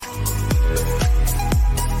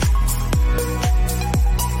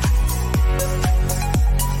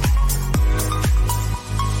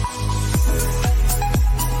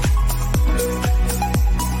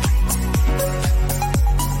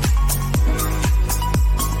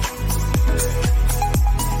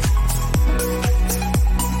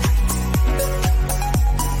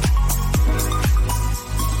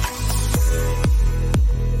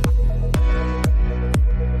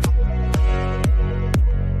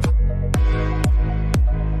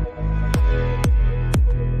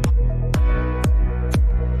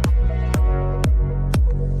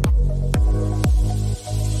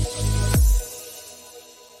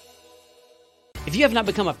you have not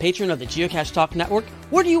become a patron of the Geocache Talk Network,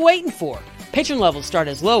 what are you waiting for? Patron levels start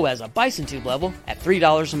as low as a Bison Tube level at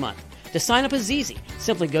 $3 a month. To sign up is easy.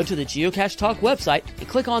 Simply go to the Geocache Talk website and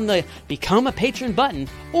click on the Become a Patron button,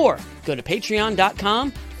 or go to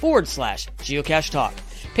patreon.com/Geocache Talk.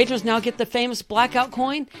 Patrons now get the famous Blackout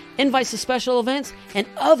coin, invites to special events, and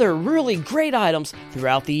other really great items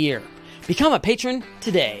throughout the year. Become a patron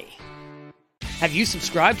today. Have you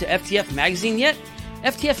subscribed to FTF Magazine yet?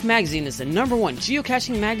 FTF Magazine is the #1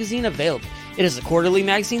 geocaching magazine available. It is a quarterly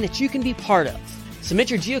magazine that you can be part of. Submit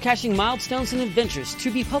your geocaching milestones and adventures to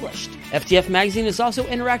be published. FTF Magazine is also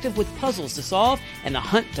interactive with puzzles to solve and the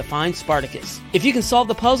hunt to find Spartacus. If you can solve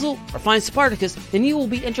the puzzle or find Spartacus, then you will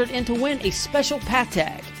be entered in to win a special pack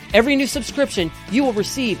tag. Every new subscription, you will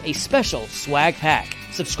receive a special swag pack.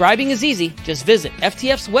 Subscribing is easy. Just visit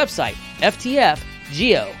FTF's website,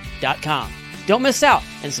 ftfgeo.com. Don't miss out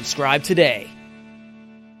and subscribe today.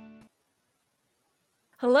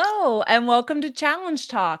 Hello, and welcome to Challenge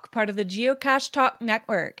Talk, part of the Geocache Talk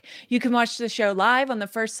Network. You can watch the show live on the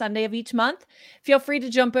first Sunday of each month. Feel free to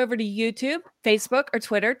jump over to YouTube, Facebook, or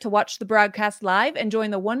Twitter to watch the broadcast live and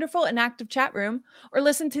join the wonderful and active chat room, or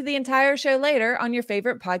listen to the entire show later on your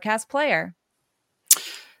favorite podcast player.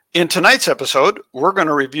 In tonight's episode, we're going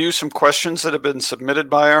to review some questions that have been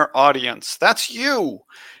submitted by our audience. That's you,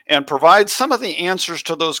 and provide some of the answers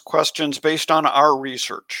to those questions based on our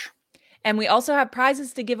research. And we also have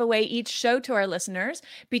prizes to give away each show to our listeners.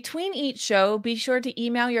 Between each show, be sure to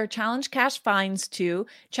email your challenge cache finds to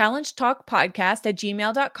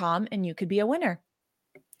challengetalkpodcast@gmail.com, and you could be a winner.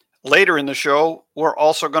 Later in the show, we're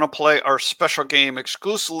also going to play our special game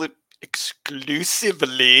exclusively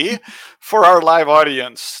for our live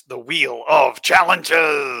audience, the Wheel of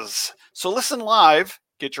Challenges. So listen live,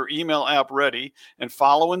 get your email app ready, and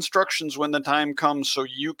follow instructions when the time comes so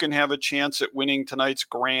you can have a chance at winning tonight's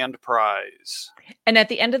grand prize. And at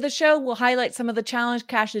the end of the show, we'll highlight some of the challenge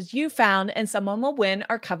caches you found, and someone will win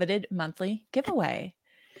our coveted monthly giveaway.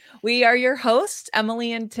 We are your hosts,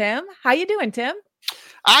 Emily and Tim. How you doing, Tim?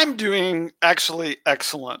 I'm doing actually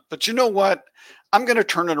excellent. But you know what? I'm going to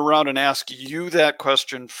turn it around and ask you that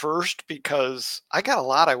question first, because I got a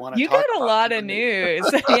lot I want to talk about. You got a lot of news.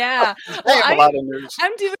 Yeah. I have a lot of news.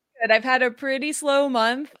 I'm doing good. I've had a pretty slow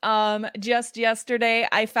month. Just yesterday,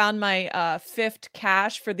 I found my 5th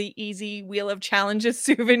cache for the Easy Wheel of Challenges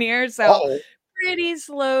souvenir. So pretty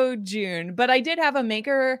slow June. But I did have a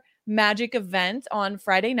Maker Magic event on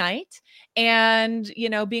Friday night, and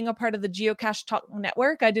being a part of the Geocache Talk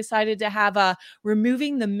Network, I decided to have a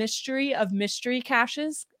removing the mystery of mystery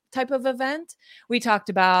caches type of event. We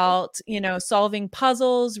talked about solving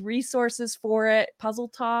puzzles, resources for it, puzzle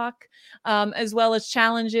talk, as well as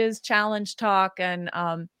challenges, challenge talk, and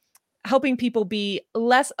helping people be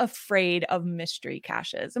less afraid of mystery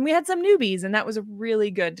caches. And we had some newbies, and that was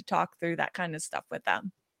really good to talk through that kind of stuff with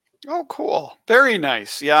them. Oh, cool. Very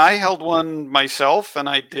nice. Yeah, I held one myself, and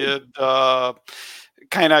I did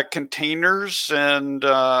kind of containers, and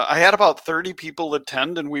I had about 30 people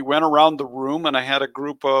attend, and we went around the room, and I had a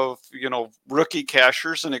group of, rookie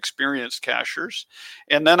cachers and experienced cachers.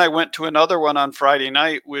 And then I went to another one on Friday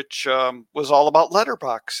night, which was all about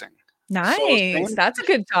letterboxing. Nice. So that's a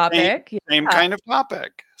good topic. Same kind of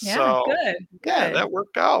topic. Yeah, so, good. Yeah, that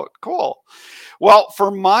worked out. Cool. Well,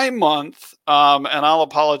 for my month, and I'll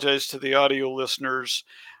apologize to the audio listeners,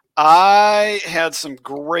 I had some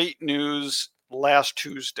great news last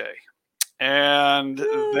Tuesday. And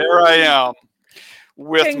there I am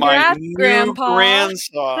with my new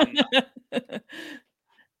grandson.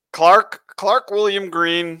 Clark William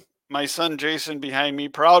Green, my son Jason behind me,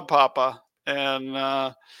 proud papa.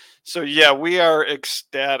 And so, yeah, we are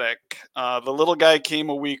ecstatic. The little guy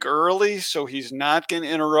came a week early, so he's not going to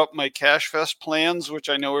interrupt my Cache Fest plans, which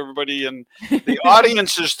I know everybody in the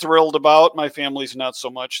audience is thrilled about. My family's not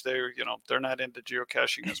so much. They're not into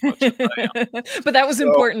geocaching as much as I am. But that was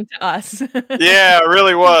important to us. Yeah, it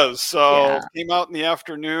really was. So came out in the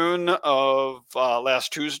afternoon of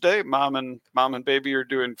last Tuesday. Mom and baby are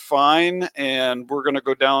doing fine, and we're going to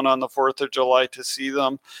go down on the 4th of July to see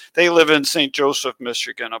them. They live in St. Joseph,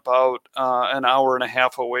 Michigan, about an hour and a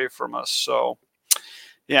half away from us. So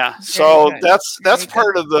yeah, so that's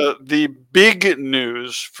part of the big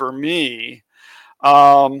news for me.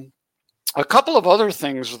 A couple of other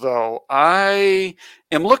things, though. I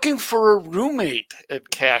am looking for a roommate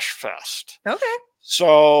at Cache Fest. Okay.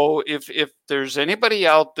 So if there's anybody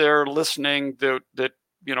out there listening that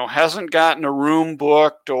hasn't gotten a room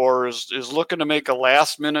booked or is looking to make a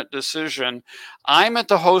last minute decision, I'm at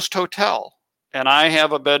the Host Hotel, and I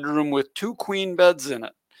have a bedroom with 2 queen beds in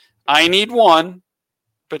it. I need one,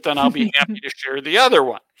 but then I'll be happy to share the other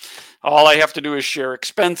one. all I have to do is share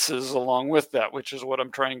expenses along with that, which is what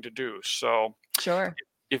I'm trying to do. So Sure.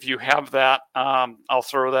 if you have that, I'll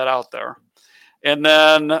throw that out there. And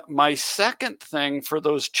then my second thing for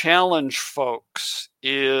those challenge folks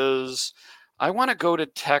is I want to go to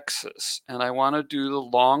Texas and I want to do the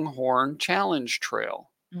Longhorn Challenge Trail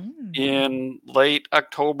in late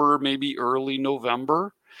October, maybe early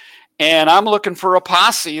November. And I'm looking for a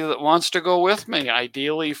posse that wants to go with me,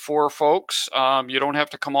 ideally 4 folks. You don't have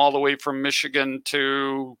to come all the way from Michigan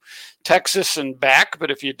to Texas and back, but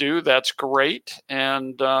if you do, that's great.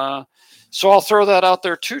 And so I'll throw that out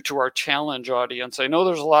there too to our challenge audience. I know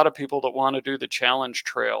there's a lot of people that want to do the challenge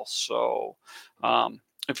trail. So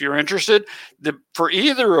if you're interested, for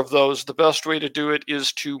either of those, the best way to do it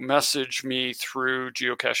is to message me through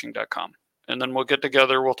geocaching.com. And then we'll get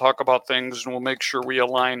together, we'll talk about things, and we'll make sure we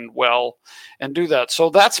align well and do that. So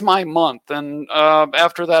that's my month. And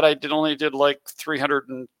after that, I only did like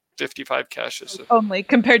 355 caches. Only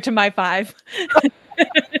compared to my 5.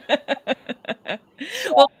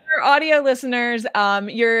 Well, for audio listeners,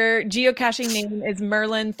 your geocaching name is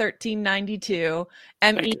Merlin1392,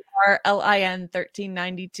 MERLIN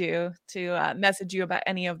 1392, to message you about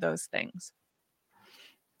any of those things.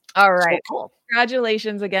 All right. So cool.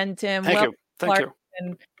 Congratulations again, Tim. Thank you. Thank you.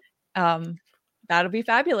 And that'll be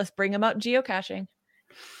fabulous. Bring them up geocaching.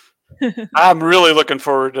 I'm really looking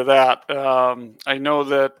forward to that. I know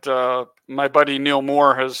that my buddy Neil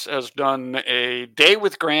Moore has done a day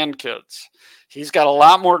with grandkids. He's got a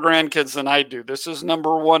lot more grandkids than I do. This is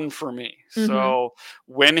number 1 for me. Mm-hmm. So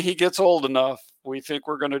when he gets old enough, we think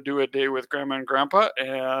we're going to do a day with Grandma and Grandpa,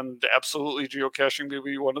 and absolutely geocaching will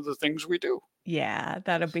be one of the things we do. Yeah,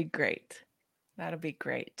 that'll be great. That'll be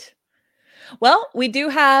great. Well, we do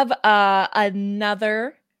have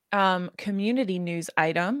another community news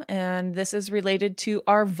item, and this is related to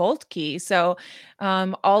our Vault Key. So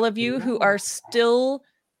all of you who are still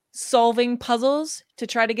solving puzzles to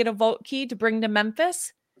try to get a Vault Key to bring to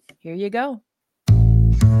Memphis, here you go.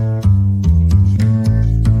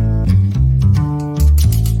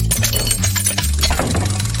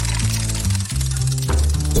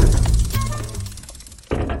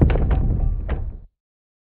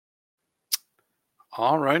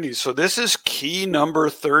 All righty. So this is key number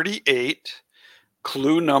 38,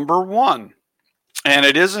 clue number 1, and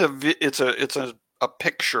it is it's a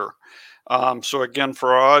picture. So again,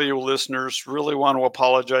 for our audio listeners, really want to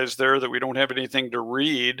apologize there that we don't have anything to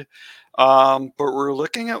read. But we're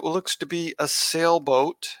looking at what looks to be a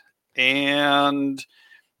sailboat, and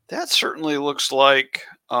that certainly looks like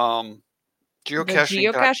geocaching. The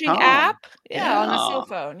geocaching app, yeah, on a cell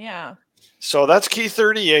phone, yeah. So that's key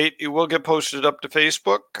 38. It will get posted up to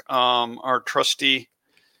Facebook. Our trusty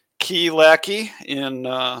key lackey in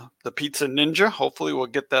the Pizza Ninja. Hopefully we'll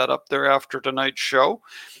get that up there after tonight's show.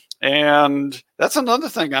 And that's another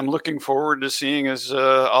thing I'm looking forward to seeing is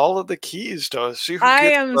all of the keys to see who gets the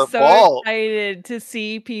I am so ball. Excited to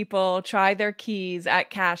see people try their keys at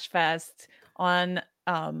Cache Fest on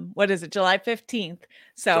July 15th.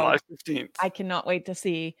 So July 15th. I cannot wait to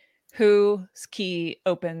see whose key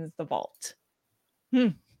opens the vault.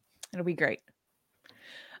 It'll be great.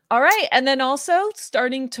 All right. And then also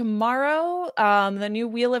starting tomorrow, the new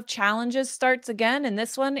Wheel of Challenges starts again. And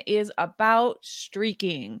this one is about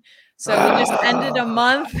streaking. So we just ended a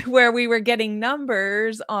month where we were getting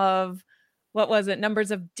numbers of, numbers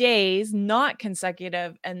of days, not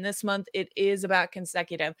consecutive. And this month it is about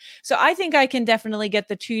consecutive. So I think I can definitely get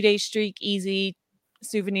the 2-day streak easy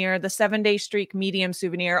souvenir, the 7-day streak medium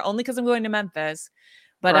souvenir, only because I'm going to Memphis.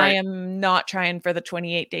 But right. I am not trying for the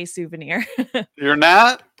 28-day souvenir. You're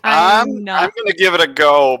not? I'm going to give it a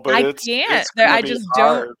go, but I can't. I just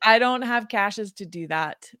don't. I don't have caches to do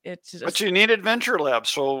that. It's just. But you need Adventure Lab.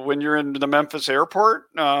 So when you're in the Memphis airport,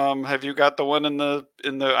 have you got the one in the?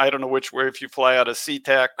 I don't know which way, if you fly out of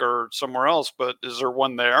SeaTac or somewhere else, but is there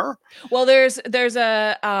one there? Well, there's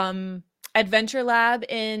a Adventure Lab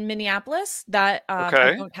in Minneapolis that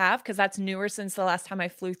I don't have because that's newer since the last time I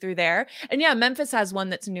flew through there. And yeah, Memphis has one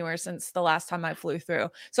that's newer since the last time I flew through.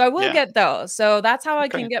 So I will get those. So that's how I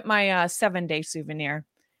can get my 7-day souvenir.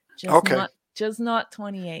 Just not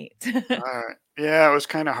 28. All right. Yeah, it was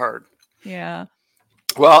kind of hard. Yeah.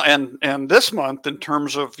 Well, and this month, in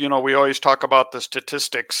terms of, we always talk about the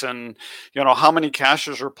statistics and, how many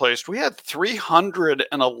caches are placed. We had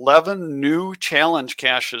 311 new challenge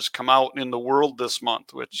caches come out in the world this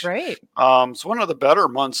month, which great. It's one of the better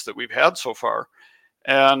months that we've had so far.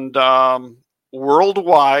 And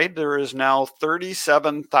worldwide, there is now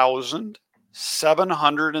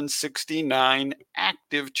 37,769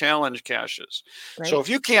 active challenge caches. Right. So if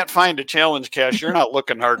you can't find a challenge cache, you're not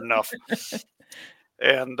looking hard enough.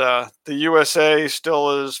 And the USA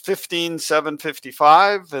still is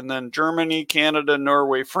 15,755, and then Germany, Canada,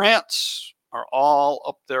 Norway, France are all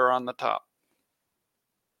up there on the top.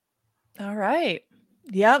 All right.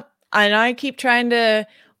 Yep. And I keep trying to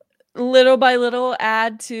little by little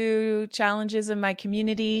add to challenges in my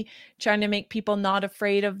community, trying to make people not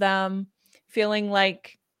afraid of them, feeling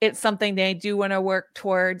like it's something they do want to work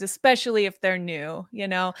towards, especially if they're new.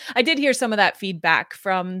 I did hear some of that feedback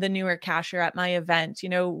from the newer cacher at my event.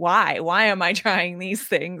 Why am I trying these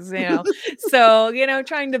things? So,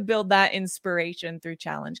 trying to build that inspiration through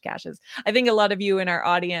challenge caches. I think a lot of you in our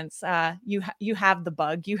audience, you have the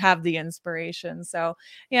bug, you have the inspiration. So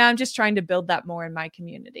yeah, I'm just trying to build that more in my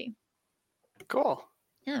community. Cool.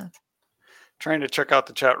 Yeah. Trying to check out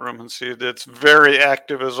the chat room and see that it's very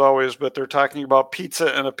active as always, but they're talking about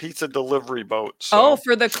pizza and a pizza delivery boat. So. Oh,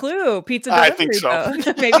 for the clue, pizza delivery I think so. boat.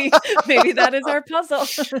 maybe that is our puzzle.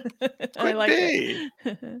 I like it.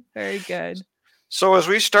 Very good. So as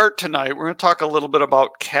we start tonight, we're going to talk a little bit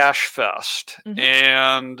about Cache Fest. Mhm.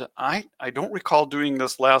 And I don't recall doing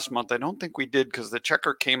this last month. I don't think we did because the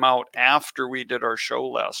checker came out after we did our show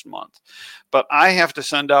last month. But I have to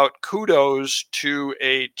send out kudos to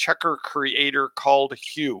a checker creator called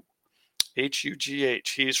Hugh, Hugh.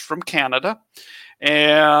 He's from Canada.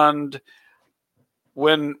 And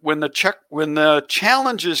when the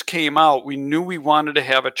challenges came out, we knew we wanted to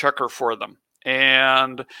have a checker for them.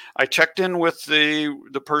 And I checked in with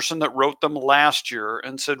the person that wrote them last year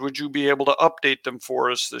and said, would you be able to update them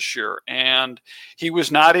for us this year? And he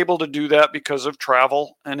was not able to do that because of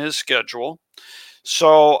travel and his schedule.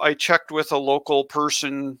 So I checked with a local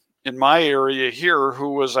person in my area here who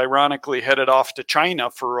was ironically headed off to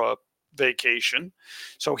China for a vacation.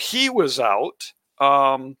 So he was out.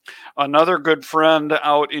 Another good friend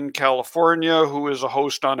out in California who is a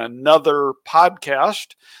host on another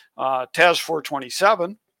podcast, Taz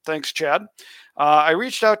 427. Thanks, Chad. I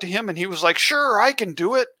reached out to him and he was like, sure, I can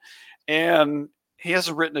do it. And he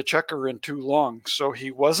hasn't written a checker in too long, so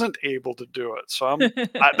he wasn't able to do it. So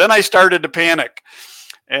then I started to panic.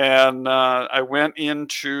 And I went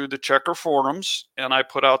into the checker forums and I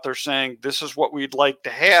put out there saying, this is what we'd like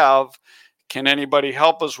to have. Can anybody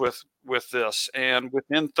help us with this? And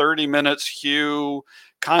within 30 minutes, Hugh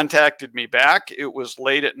contacted me back. It was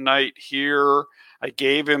late at night here. I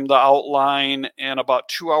gave him the outline, and about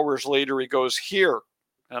 2 hours later, he goes, here.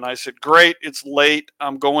 And I said, great, it's late.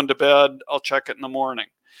 I'm going to bed. I'll check it in the morning.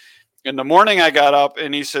 In the morning, I got up,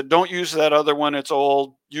 and he said, don't use that other one. It's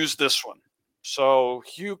old. Use this one. So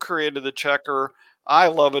Hugh created the checker. I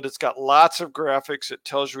love it. It's got lots of graphics. It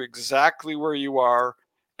tells you exactly where you are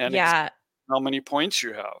and how many points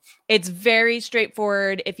you have. It's very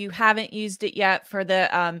straightforward. If you haven't used it yet for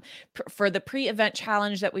the pre-event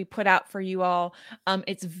challenge that we put out for you all,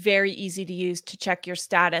 it's very easy to use to check your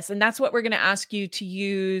status. And that's what we're going to ask you to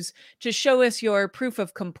use to show us your proof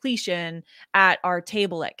of completion at our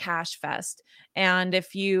table at Cache Fest. And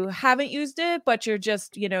if you haven't used it, but you're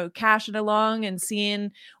just, caching along and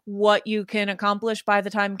seeing what you can accomplish by the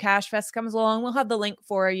time Cache Fest comes along, we'll have the link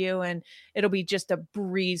for you and it'll be just a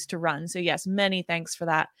breeze to run. So yes, many thanks for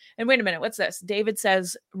that. And wait a minute, what's this? David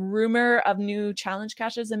says, rumor of new challenge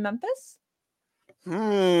caches in Memphis?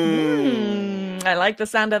 I like the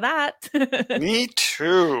sound of that. Me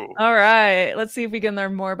too. All right. Let's see if we can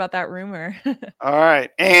learn more about that rumor. All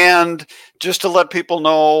right. And just to let people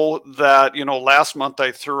know that, last month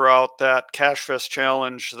I threw out that Cache Fest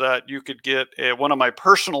challenge that you could get one of my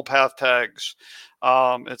personal path tags.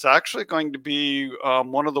 It's actually going to be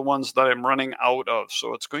one of the ones that I'm running out of.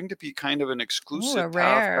 So it's going to be kind of an exclusive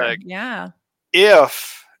path tag. Yeah.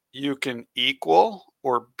 If you can equal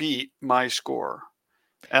or beat my score.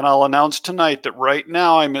 And I'll announce tonight that right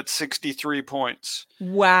now I'm at 63 points.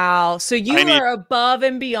 Wow. So you are above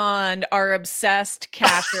and beyond our obsessed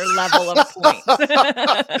cacher level of points.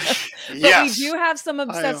 But yes, we do have some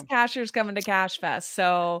obsessed cachers coming to Cache Fest.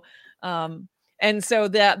 So, and so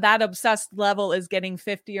that obsessed level is getting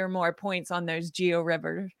 50 or more points on those Geo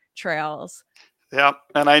River trails. Yeah.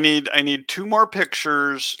 And I need 2 more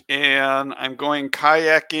pictures, and I'm going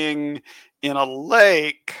kayaking in a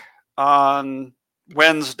lake on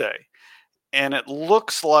Wednesday, and it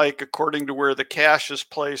looks like, according to where the cache is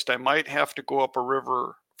placed, I might have to go up a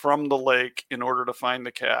river from the lake in order to find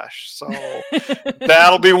the cache. So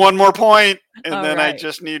that'll be 1 more point, and then I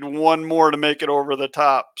just need 1 more to make it over the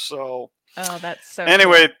top. So that's so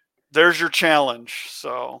anyway, cool. There's your challenge.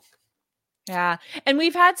 So yeah. And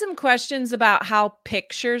we've had some questions about how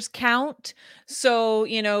pictures count. So,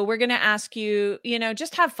 we're going to ask you,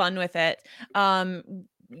 just have fun with it.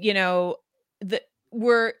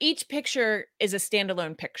 each picture is a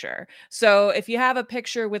standalone picture. So if you have a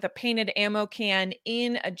picture with a painted ammo can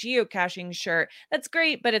in a geocaching shirt, that's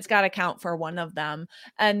great, but it's got to count for one of them.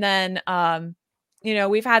 And then,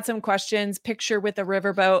 we've had some questions, picture with a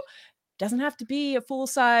riverboat. Doesn't have to be a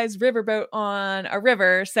full-size riverboat on a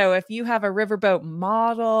river. So if you have a riverboat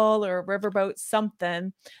model or a riverboat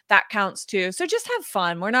something, that counts too. So just have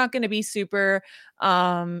fun. We're not going to be super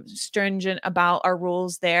stringent about our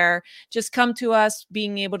rules there. Just come to us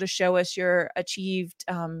being able to show us your achieved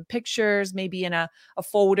pictures, maybe in a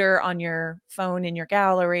folder on your phone in your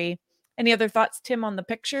gallery. Any other thoughts, Tim, on the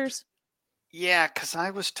pictures? Yeah, because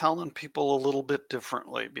I was telling people a little bit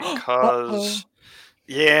differently because...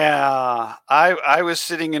 Yeah, I was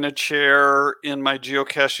sitting in a chair in my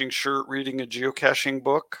geocaching shirt reading a geocaching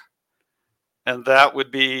book, and that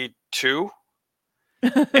would be 2.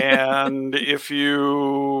 And if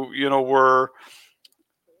you were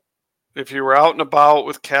out and about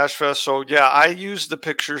with CacheFest, so yeah, I used the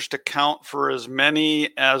pictures to count for as many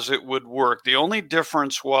as it would work. The only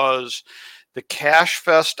difference was the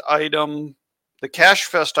CacheFest item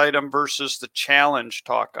versus the challenge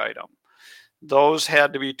talk item. Those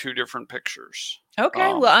had to be 2 different pictures.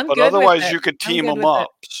 Okay, well, I'm but good with otherwise it. you could team them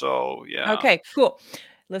up. So yeah. Okay, cool.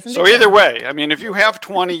 Listen. So either way, I mean, if you have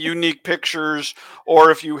 20 unique pictures,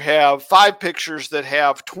 or if you have 5 pictures that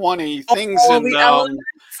have 20 things in them,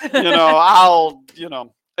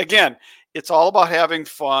 again, it's all about having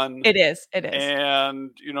fun. It is.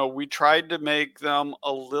 And we tried to make them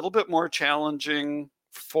a little bit more challenging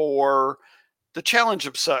for the challenge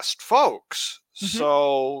obsessed folks. Mm-hmm.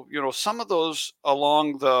 So, some of those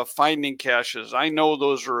along the finding caches, I know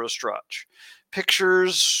those are a stretch.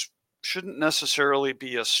 Pictures shouldn't necessarily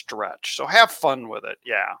be a stretch. So have fun with it.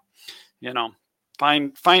 Yeah.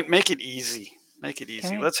 Make it easy. Make it easy.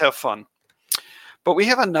 Okay. Let's have fun. But we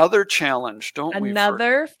have another challenge, don't we?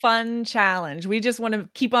 Another fun challenge. We just want to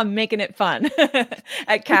keep on making it fun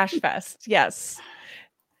at CacheFest. Yes.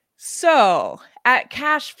 So at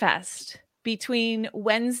CacheFest, between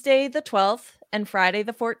Wednesday the 12th and Friday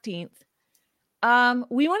the 14th,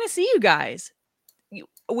 we want to see you guys.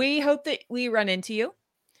 We hope that we run into you,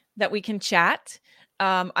 that we can chat.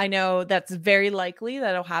 I know that's very likely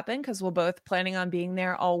that'll happen because we're both planning on being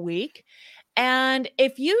there all week. And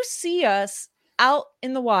if you see us out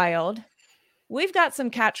in the wild, we've got some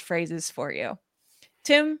catchphrases for you.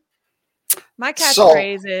 Tim, my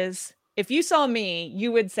catchphrase is, if you saw me,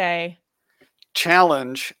 you would say,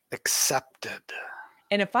 challenge accepted.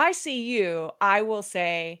 And if I see you, I will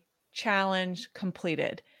say, challenge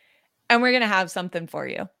completed. And we're going to have something for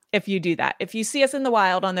you if you do that. If you see us in the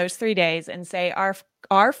wild on those 3 days and say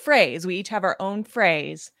our phrase, we each have our own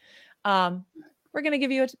phrase, we're going to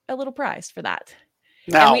give you a little prize for that.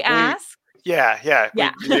 Now, and we ask... Yeah.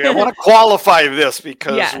 I want to qualify this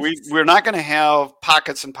because we're not going to have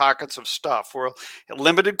pockets and pockets of stuff. We're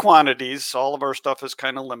limited quantities. All of our stuff is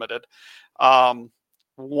kind of limited.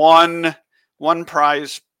 One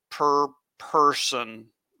prize per person,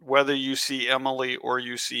 whether you see Emily or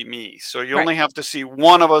you see me. So you only have to see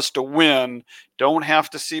one of us to win. Don't have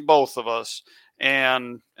to see both of us,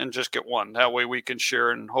 and just get one. That way we can share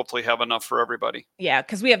and hopefully have enough for everybody. Yeah,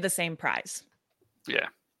 because we have the same prize.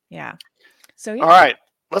 Yeah. So all right,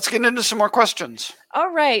 let's get into some more questions. All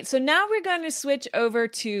right. So now we're going to switch over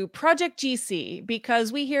to Project GC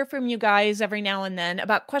because we hear from you guys every now and then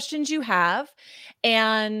about questions you have.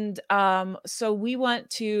 And so we want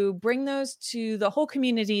to bring those to the whole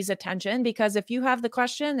community's attention, because if you have the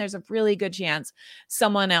question, there's a really good chance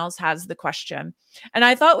someone else has the question. And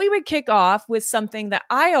I thought we would kick off with something that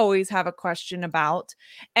I always have a question about.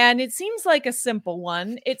 And it seems like a simple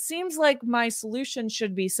one. It seems like my solution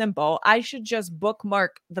should be simple. I should just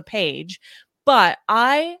bookmark the page. But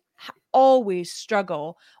I always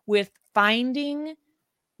struggle with finding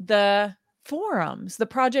the forums, the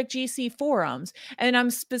Project GC forums. And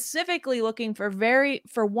I'm specifically looking for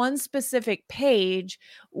one specific page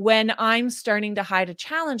when I'm starting to hide a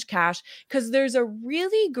challenge cache, because there's a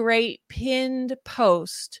really great pinned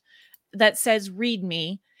post that says read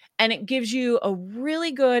me. And it gives you a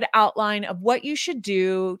really good outline of what you should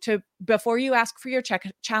do before you ask for your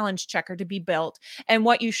challenge checker to be built, and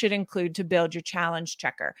what you should include to build your challenge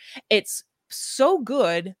checker. It's so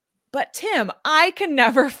good, but Tim, I can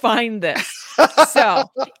never find this. So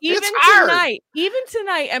even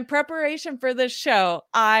tonight in preparation for this show,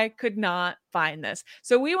 I could not find this.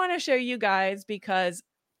 So we want to show you guys, because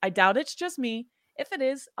I doubt it's just me. If it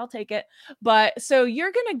is, I'll take it. But so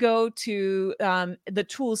you're going to go to the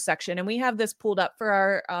tools section, and we have this pulled up for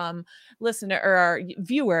our listener or our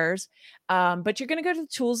viewers. But you're going to go to the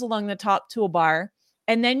tools along the top toolbar,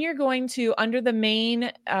 And then you're going to, under the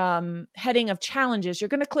main heading of challenges, you're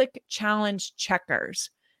going to click challenge checkers.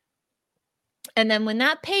 And then when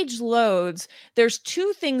that page loads, there's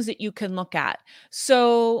two things that you can look at.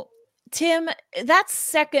 So Tim, that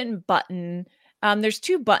second button, there's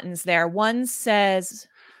two buttons there. One says,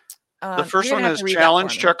 the first one is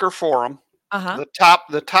Challenge Checker Forum. Uh-huh.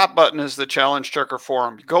 The top button is the Challenge Checker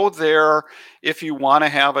Forum. Go there if you want to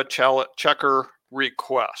have a checker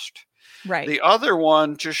request. Right. The other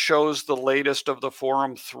one just shows the latest of the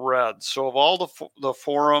forum threads. So of all the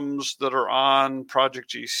forums that are on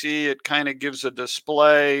Project GC, it kind of gives a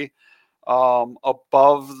display above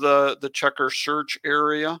the checker search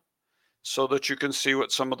area so that you can see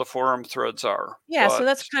what some of the forum threads are. Yeah, so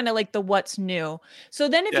that's kind of like the what's new. So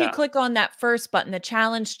then if you click on that first button, the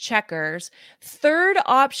challenge checkers, third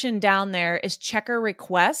option down there is checker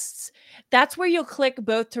requests. That's where you'll click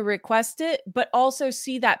both to request it, but also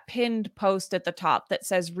see that pinned post at the top that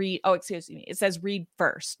says read. Oh, excuse me. It says read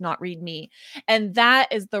first, not read me. And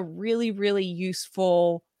that is the really, really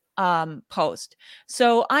useful post.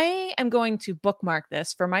 So I am going to bookmark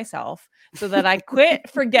this for myself so that I quit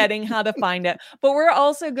forgetting how to find it. But we're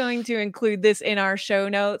also going to include this in our show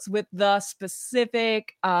notes with the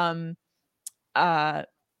specific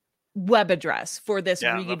web address for this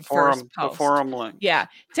read first post. The forum link. Yeah,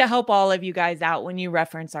 to help all of you guys out when you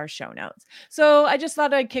reference our show notes. So I just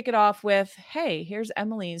thought I'd kick it off with, hey, here's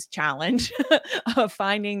Emily's challenge of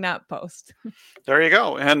finding that post. There you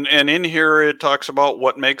go. And in here it talks about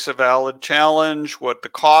what makes a valid challenge, what the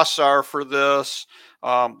costs are for this,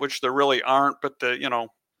 which there really aren't, but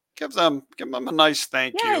give them a nice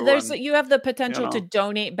thank you. Yeah, you have the potential to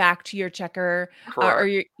donate back to your checker or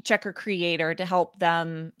your checker creator to help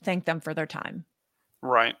them, thank them for their time.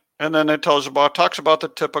 Right. And then it talks about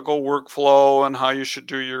the typical workflow and how you should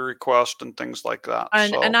do your request and things like that.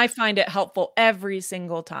 And I find it helpful every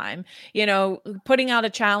single time. Putting out a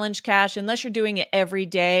challenge cache, unless you're doing it every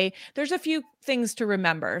day, there's a few things to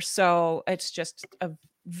remember. So it's just a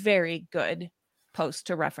very good post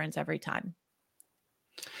to reference every time.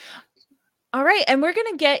 All right, and we're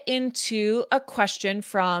going to get into a question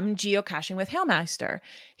from Geocaching with Hailmeister.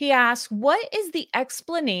 He asks, what is the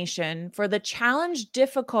explanation for the challenge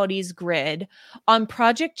difficulties grid on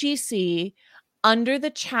Project GC under the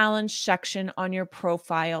challenge section on your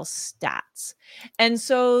profile stats? And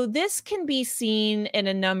so this can be seen in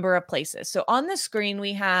a number of places. So on the screen,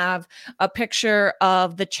 we have a picture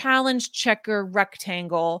of the challenge checker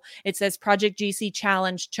rectangle. It says Project GC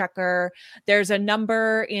challenge checker. There's a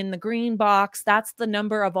number in the green box. That's the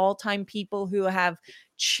number of all-time people who have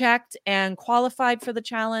checked and qualified for the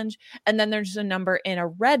challenge. And then there's a number in a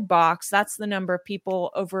red box. That's the number of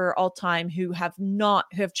people over all time who have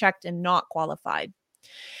checked and not qualified.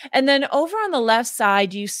 And then over on the left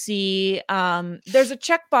side, you see there's a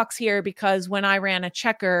checkbox here because when I ran a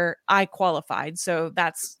checker, I qualified. So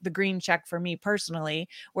that's the green check for me personally,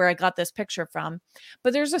 where I got this picture from.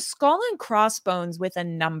 But there's a skull and crossbones with a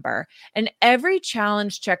number, and every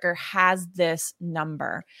challenge checker has this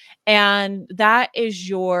number. And that is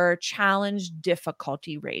your challenge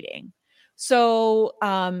difficulty rating. So,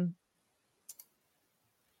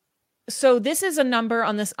 So this is a number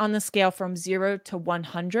on the scale from 0 to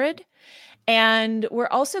 100. And we're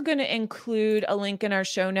also going to include a link in our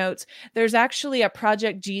show notes. There's actually a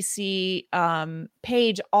Project GC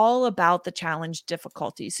page all about the challenge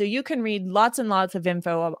difficulty. So you can read lots and lots of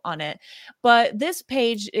info on it. But this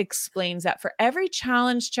page explains that for every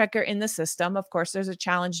challenge checker in the system, of course, there's a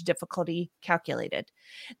challenge difficulty calculated.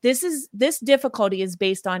 This difficulty is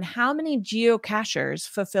based on how many geocachers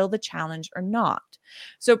fulfill the challenge or not.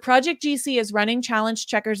 So Project GC is running challenge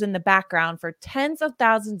checkers in the background for tens of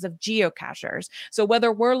thousands of geocachers. So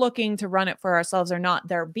whether we're looking to run it for ourselves or not,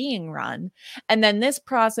 they're being run. And then this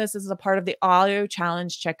process is a part of the auto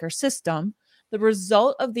challenge checker system. The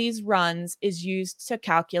result of these runs is used to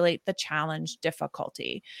calculate the challenge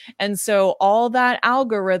difficulty. And so all that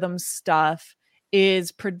algorithm stuff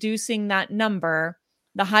is producing that number.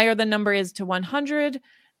 The higher the number is to 100,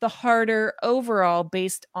 the harder overall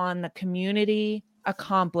based on the community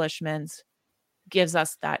accomplishments gives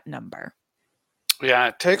us that number. Yeah,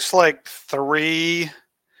 it takes like 3.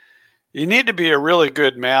 You need to be a really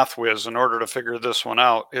good math whiz in order to figure this one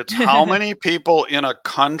out. It's how many people in a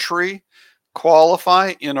country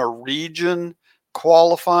qualify, in a region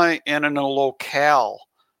qualify, and in a locale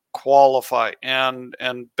qualify. And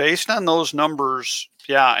based on those numbers,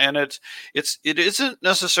 and it isn't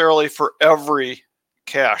necessarily for every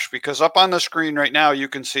cache, because up on the screen right now you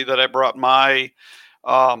can see that I brought my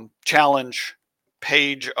challenge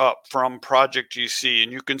page up from Project GC,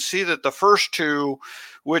 and you can see that the first two,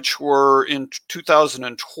 which were in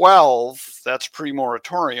 2012, that's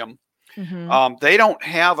pre-moratorium, they don't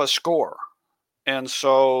have a score. And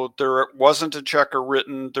so there wasn't a checker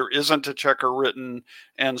written, there isn't a checker written,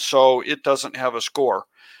 and so it doesn't have a score.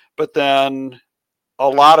 But then a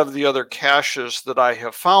lot of the other caches that I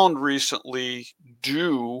have found recently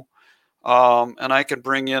do, and I can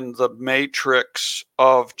bring in the matrix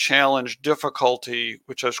of challenge difficulty,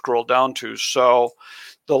 which I scroll down to. So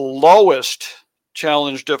the lowest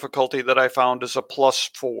challenge difficulty that I found is a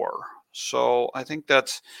 +4. So I think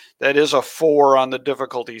that is a 4 on the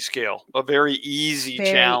difficulty scale, a very easy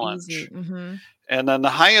challenge. Easy. And then the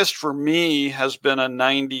highest for me has been a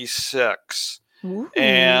 96. Ooh.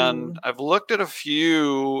 And I've looked at a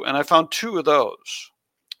few, and I found 2 of those,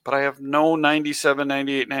 but I have no 97,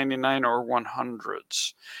 98, 99, or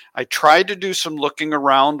 100s. I tried to do some looking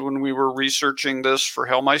around when we were researching this for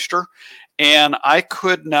Hailmeister, and I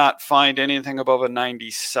could not find anything above a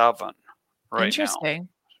 97 right Interesting. now.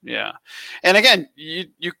 Yeah. And again, you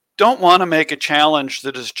don't want to make a challenge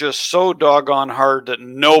that is just so doggone hard that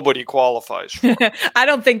nobody qualifies for. I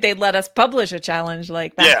don't think they'd let us publish a challenge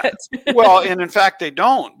like that. Yeah. Well, and in fact, they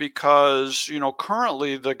don't, because,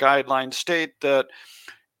 currently the guidelines state that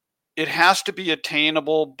it has to be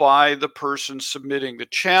attainable by the person submitting the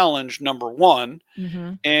challenge, number one.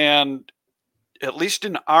 And at least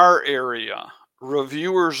in our area,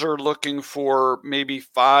 reviewers are looking for maybe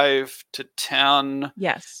 5 to 10,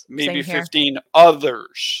 yes, maybe 15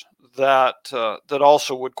 others that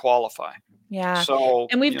also would qualify. Yeah. So,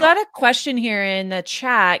 and we've got a question here in the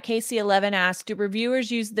chat. KC11 asks, do reviewers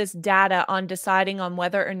use this data on deciding on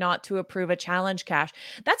whether or not to approve a challenge cache?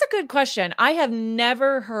 That's a good question. I have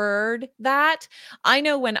never heard that. I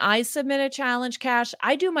know when I submit a challenge cache,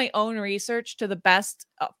 I do my own research to the best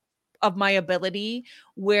of my ability,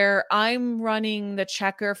 where I'm running the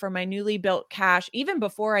checker for my newly built cache. Even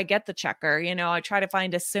before I get the checker, I try to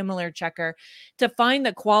find a similar checker to find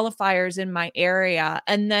the qualifiers in my area.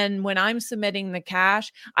 And then when I'm submitting the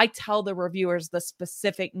cache, I tell the reviewers the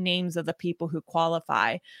specific names of the people who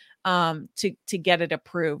qualify to get it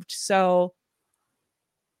approved. So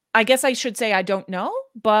I guess I should say I don't know,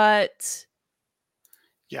 but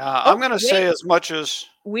yeah, I'm going to say as much as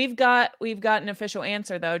we've got an official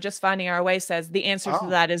answer, though. Just Finding Our Way says the answer to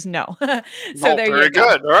that is no. So there you go.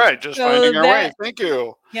 Good. All right. Just Finding Our Way. Thank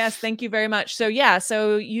you. Yes. Thank you very much. So yeah,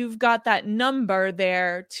 so you've got that number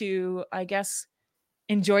there to, I guess,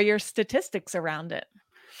 enjoy your statistics around it.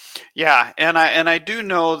 Yeah. And I do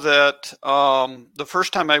know that the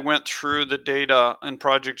first time I went through the data in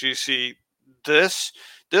Project GC,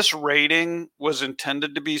 this rating was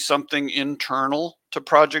intended to be something internal to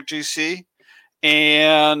Project GC,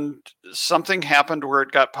 and something happened where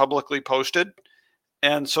it got publicly posted,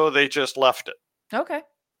 and so they just left it. Okay.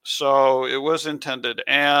 So it was intended,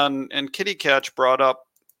 and Kitty Catch brought up,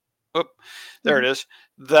 there it is,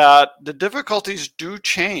 that the difficulties do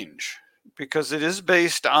change because it is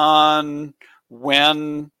based on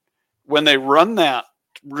when they run that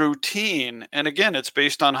routine. And again, it's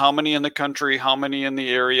based on how many in the country, how many in the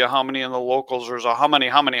area, how many in the locals. There's a how many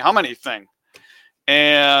thing.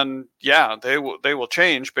 And yeah, they will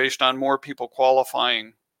change based on more people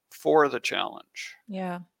qualifying for the challenge.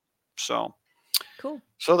 Yeah. So cool.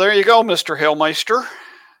 So there you go, Mr. Hailmeister.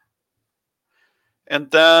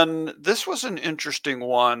 And then this was an interesting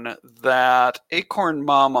one that Acorn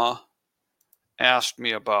Mama asked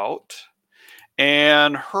me about.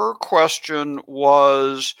 And her question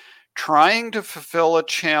was trying to fulfill a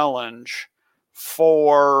challenge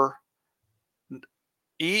for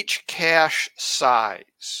each cache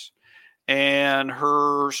size. And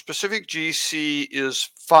her specific GC is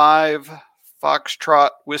 5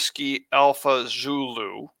 Foxtrot Whiskey Alpha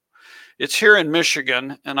Zulu. It's here in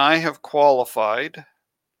Michigan, and I have qualified.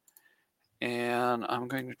 And I'm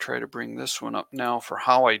going to try to bring this one up now for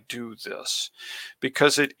how I do this,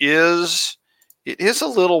 because it is a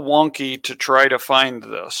little wonky to try to find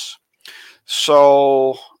this.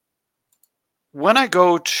 So when I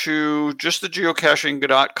go to just the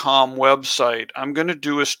geocaching.com website, I'm going to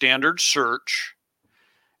do a standard search,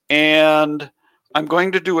 and I'm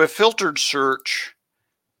going to do a filtered search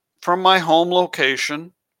from my home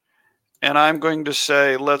location, and I'm going to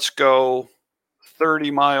say, let's go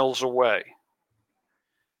 30 miles away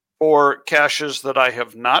for caches that I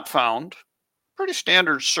have not found. Pretty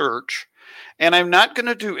standard search. And I'm not going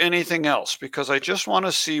to do anything else because I just want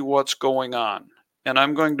to see what's going on. And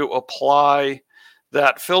I'm going to apply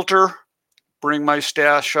that filter, bring my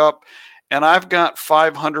stash up, and I've got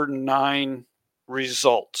 509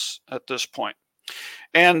 results at this point.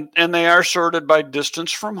 And they are sorted by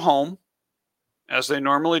distance from home, as they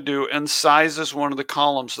normally do, and size is one of the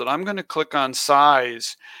columns that I'm going to click on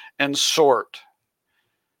size and sort.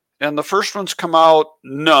 And the first ones come out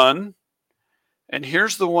none, and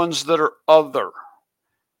here's the ones that are other.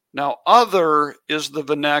 Now, other is the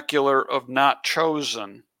vernacular of not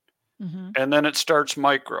chosen, and then it starts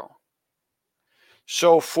micro.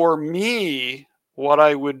 So for me, what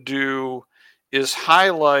I would do is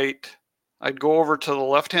highlight, I'd go over to the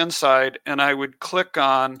left-hand side, and I would click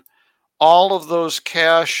on all of those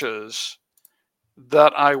caches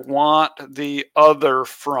that I want the other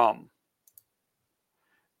from.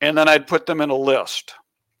 And then I'd put them in a list.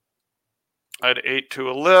 I'd add to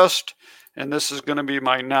a list, and this is going to be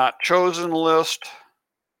my not chosen list.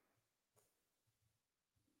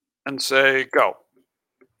 And say, go.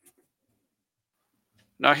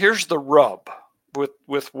 Now here's the rub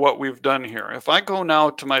with what we've done here. If I go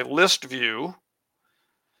now to my list view,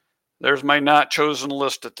 there's my not chosen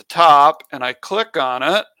list at the top, and I click on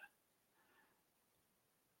it.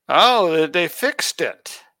 Oh, they fixed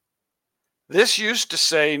it. This used to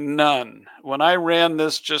say none. When I ran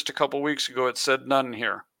this just a couple weeks ago, it said none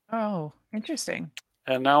here. Oh, interesting.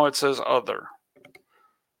 And now it says other.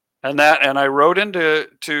 And I wrote into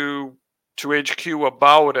HQ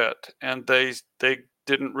about it, and they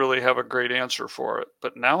didn't really have a great answer for it.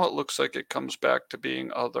 But now it looks like it comes back to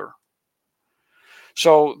being other.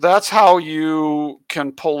 So that's how you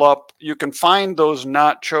can pull up, you can find those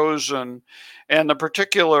not chosen. And the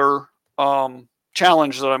particular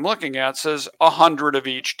challenge that I'm looking at says 100 of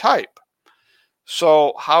each type.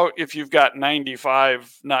 So how, if you've got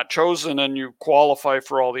 95 not chosen and you qualify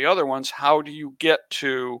for all the other ones, how do you get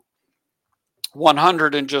to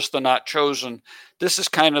 100 in just the not chosen? This is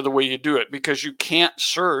kind of the way you do it, because you can't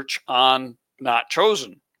search on not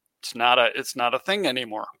chosen. It's not a thing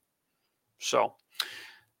anymore. So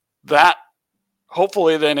that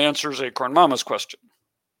hopefully then answers Acorn Mama's question.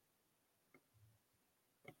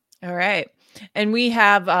 All right. And we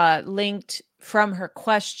have linked from her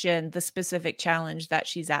question the specific challenge that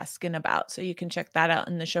she's asking about. So you can check that out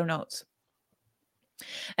in the show notes.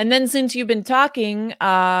 And then since you've been talking,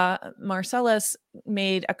 Marcellus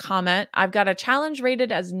made a comment. I've got a challenge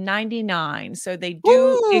rated as 99. So they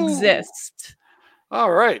do exist.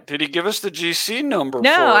 All right. Did he give us the GC number?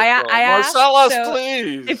 No, I asked. Marcellus,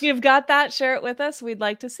 please. If you've got that, share it with us. We'd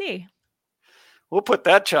like to see. We'll put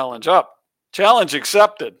that challenge up. Challenge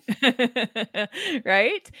accepted.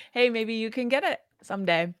 Right? Hey, maybe you can get it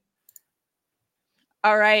someday.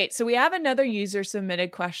 All right. So we have another user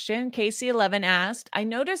submitted question. Casey11 asked, I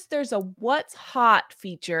noticed there's a what's hot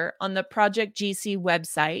feature on the Project GC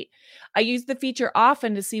website. I use the feature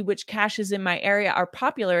often to see which caches in my area are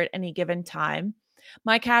popular at any given time.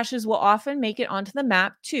 My caches will often make it onto the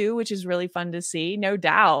map too, which is really fun to see, no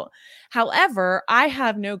doubt. However, I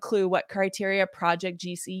have no clue what criteria Project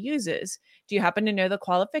GC uses. Do you happen to know the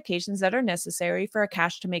qualifications that are necessary for a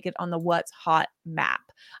cache to make it on the What's Hot map?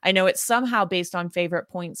 I know it's somehow based on favorite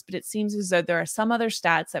points, but it seems as though there are some other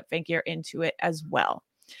stats that figure into it as well.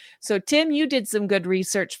 So, Tim, you did some good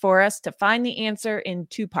research for us to find the answer in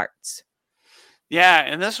 2 parts. Yeah,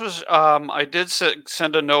 and this was, I did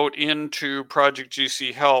send a note into Project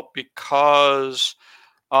GC Help because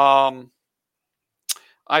I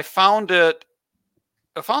found the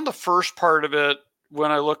first part of it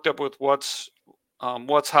when I looked up with what's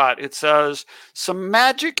hot. It says some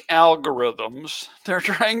magic algorithms. They're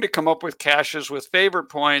trying to come up with caches with favorite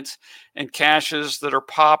points and caches that are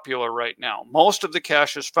popular right now. Most of the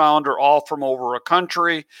caches found are all from over a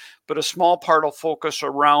country, but a small part will focus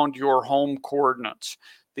around your home coordinates.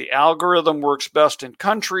 The algorithm works best in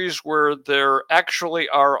countries where there actually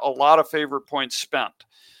are a lot of favorite points spent.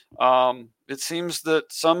 It seems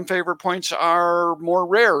that some favorite points are more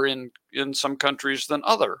rare in some countries than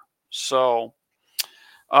other. So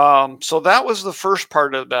that was the first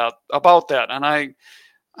part of that, about that. And I'm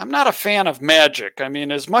not a fan of magic. I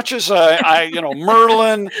mean, as much as I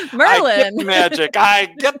Merlin,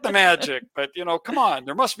 I get the magic, but come on,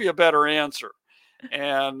 there must be a better answer.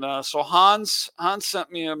 And so Hans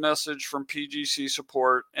sent me a message from PGC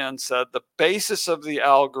support and said the basis of the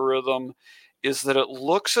algorithm is that it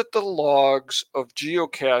looks at the logs of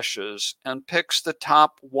geocaches and picks the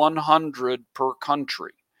top 100 per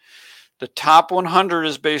country. The top 100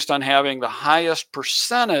 is based on having the highest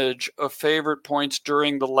percentage of favorite points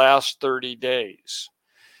during the last 30 days.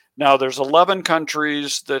 Now, there's 11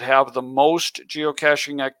 countries that have the most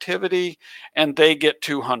geocaching activity, and they get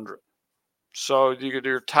 200. So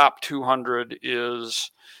your top 200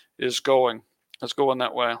 is going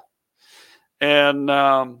that way. And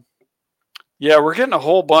Yeah, we're getting a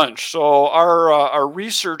whole bunch. So our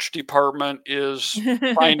research department is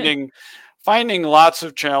finding lots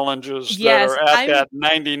of challenges that Yes, are at that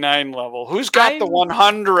 99 level. Who's got the I'm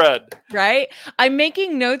 100? right. I'm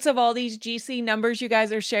making notes of all these GC numbers you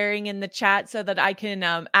guys are sharing in the chat so that I can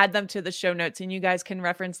add them to the show notes and you guys can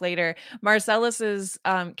reference later. Marcellus's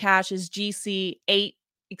cache is GCA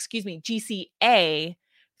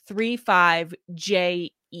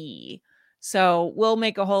 35JE. So we'll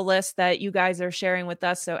make a whole list that you guys are sharing with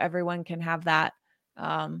us so everyone can have that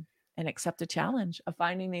and accept a challenge of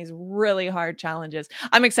finding these really hard challenges.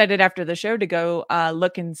 I'm excited after the show to go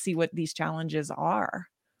look and see what these challenges are.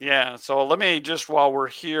 Yeah, so let me just, while we're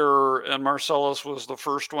here, and Marcellus was the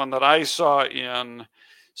first one that I saw in.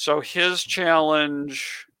 So his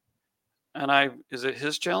challenge, is it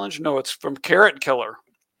his challenge? No, it's from Carrot Killer.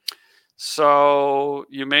 So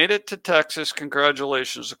you made it to Texas.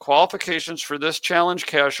 Congratulations. The qualifications for this challenge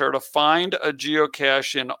cache are to find a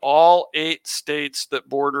geocache in all 8 states that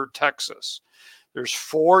border Texas. There's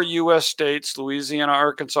 4 U.S. states: Louisiana,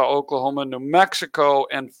 Arkansas, Oklahoma, New Mexico,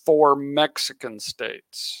 and 4 Mexican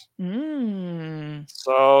states.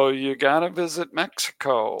 So you got to visit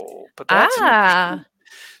Mexico. But that's interesting.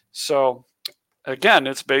 So again,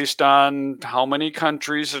 it's based on how many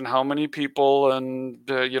countries and how many people and,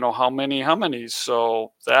 how many.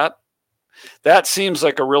 So that seems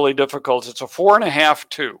like a really difficult. It's a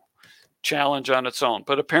 4.5-2 challenge on its own,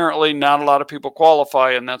 but apparently not a lot of people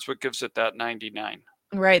qualify, and that's what gives it that 99.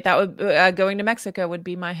 Right. That would going to Mexico would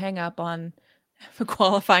be my hang up on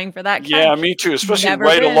qualifying for that. Yeah, me too,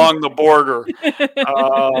 especially along the border.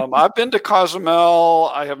 I've been to Cozumel.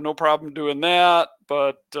 I have no problem doing that,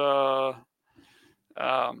 but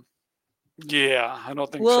yeah, I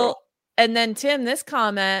don't think so. And then Tim, this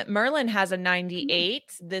comment, Merlin has a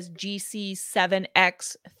 98, this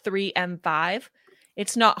GC7X3M5.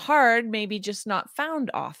 It's not hard, maybe just not found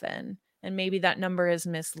often. And maybe that number is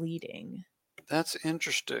misleading. That's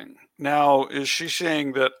interesting. Now, is she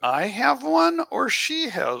saying that I have one or she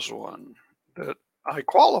has one that I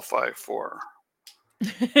qualify for?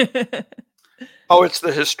 Oh, it's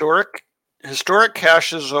the historic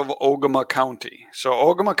caches of Ogama County. So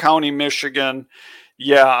Ogama County, Michigan.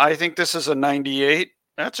 Yeah, I think this is a 98.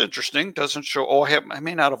 That's interesting. Doesn't show. Oh, I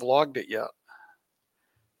may not have logged it yet.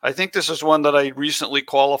 I think this is one that I recently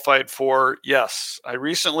qualified for. Yes, I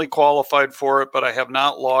recently qualified for it, but I have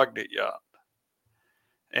not logged it yet.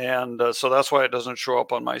 And so that's why it doesn't show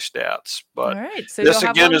up on my stats. But all right, so this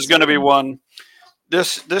again is going to be one.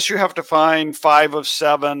 This you have to find 5 of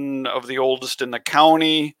 7 of the oldest in the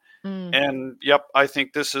county. And yep, I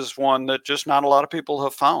think this is one that just not a lot of people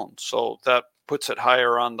have found. So that puts it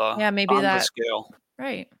higher on the the scale.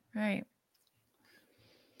 Right.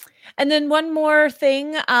 And then one more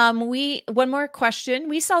thing, one more question.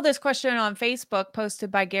 We saw this question on Facebook posted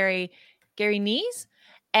by Gary Nees,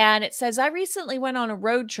 and it says, I recently went on a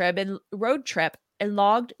road trip and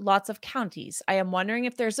logged lots of counties. I am wondering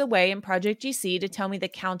if there's a way in Project GC to tell me the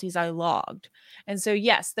counties I logged. And so,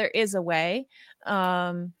 yes, there is a way.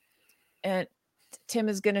 And Tim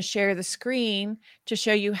is going to share the screen to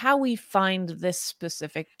show you how we find this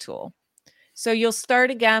specific tool. So you'll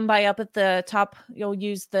start again by up at the top, you'll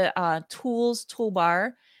use the tools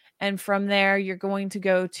toolbar. And from there, you're going to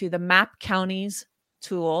go to the map counties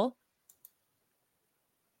tool.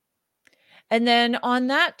 And then on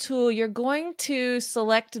that tool, you're going to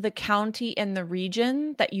select the county and the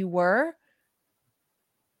region that you were.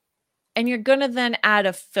 And you're going to then add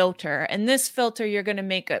a filter. And this filter, you're going to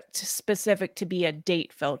make it specific to be a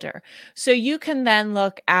date filter. So you can then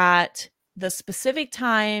look at the specific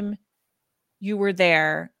time you were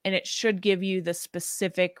there, and it should give you the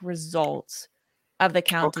specific results of the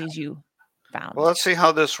counties you found. Well, let's see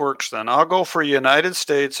how this works then. I'll go for United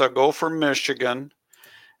States. I'll go for Michigan,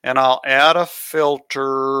 and I'll add a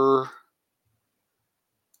filter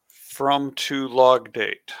from to log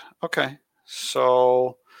date. Okay,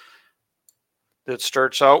 so it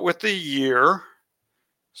starts out with the year.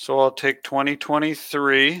 So I'll take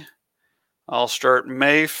 2023. I'll start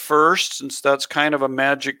May 1st, since that's kind of a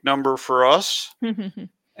magic number for us.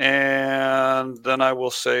 And then I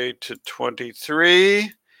will say to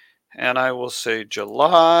 23, and I will say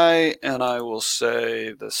July, and I will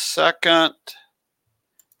say the 2nd,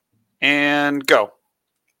 and go.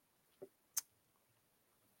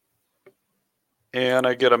 And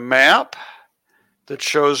I get a map that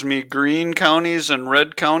shows me green counties and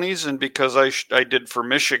red counties, and because I did for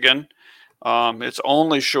Michigan, it's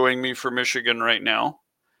only showing me for Michigan right now.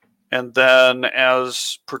 And then,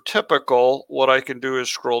 as per typical, what I can do is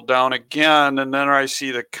scroll down again, and then I see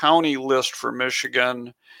the county list for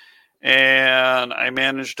Michigan. and I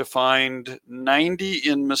managed to find 90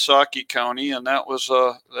 in Missaukee County, and that was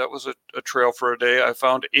a trail for a day. I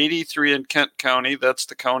found 83 in Kent County. That's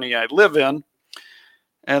the county I live in.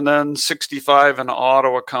 And then 65 in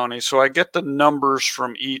Ottawa County. So I get the numbers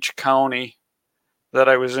from each county that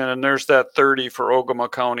I was in, and there's that 30 for Ogama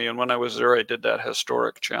County. And when I was there, I did that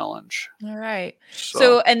historic challenge. All right.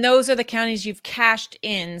 So and those are the counties you've cashed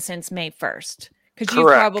in since May 1st, because you've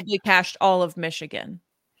probably cashed all of Michigan.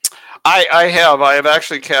 I have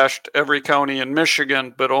actually cashed every county in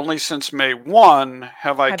Michigan, but only since May 1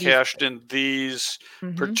 have I cashed in these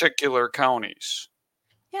particular counties.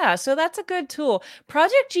 Yeah, so that's a good tool.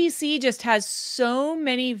 Project GC just has so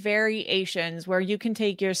many variations where you can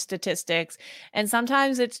take your statistics, and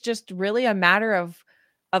sometimes it's just really a matter of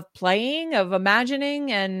playing, of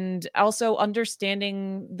imagining, and also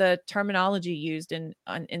understanding the terminology used in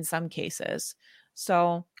some cases.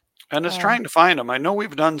 So, and it's trying to find them. I know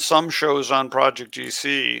we've done some shows on Project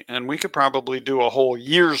GC, and we could probably do a whole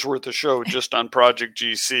year's worth of show just on Project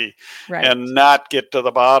GC and not get to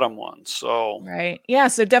the bottom one. So, right. Yeah.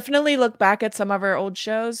 So definitely look back at some of our old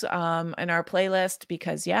shows in our playlist,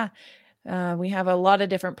 because we have a lot of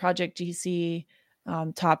different Project GC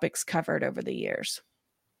topics covered over the years.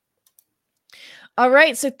 All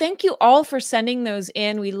right. So thank you all for sending those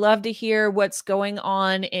in. We love to hear what's going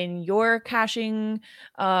on in your caching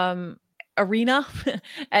arena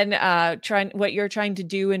and what you're trying to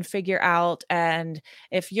do and figure out. And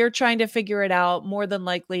if you're trying to figure it out, more than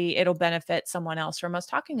likely it'll benefit someone else from us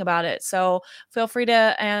talking about it. So feel free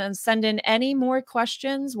to send in any more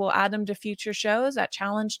questions. We'll add them to future shows at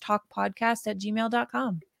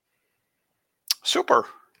challengetalkpodcast@gmail.com. Super.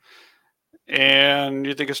 And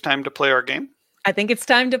you think it's time to play our game? I think it's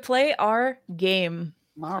time to play our game.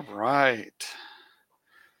 All right.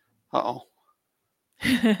 Uh-oh.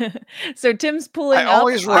 So Tim's pulling up. I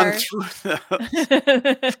always run through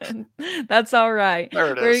that. That's all right.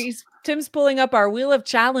 There it is. Tim's pulling up our Wheel of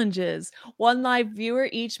Challenges. One live viewer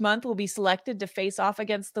each month will be selected to face off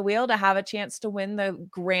against the wheel to have a chance to win the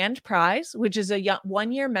grand prize, which is a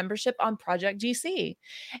 1-year membership on Project GC.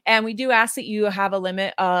 And we do ask that you have a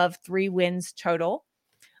limit of 3 wins total.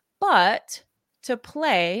 But to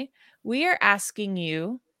play, we are asking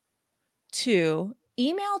you to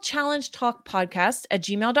email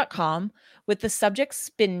challengetalkpodcast@gmail.com with the subject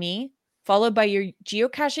 "Spin Me," followed by your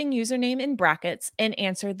geocaching username in brackets, and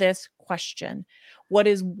answer this question. What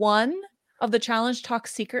is one of the Challenge Talk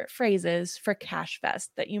secret phrases for Cache Fest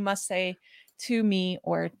that you must say to me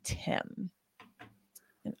or Tim?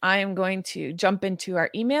 And I am going to jump into our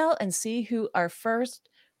email and see who our first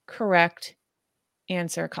correct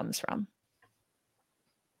answer comes from.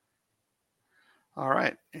 All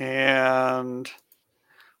right. And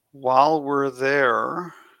while we're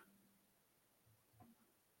there,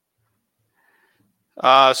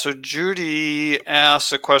 so Judy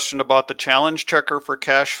asks a question about the challenge checker for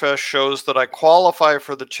Cache Fest shows that I qualify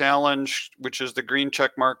for the challenge, which is the green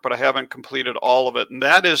check mark, but I haven't completed all of it. And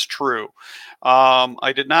that is true.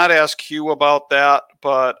 I did not ask Hugh about that,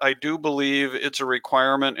 but I do believe it's a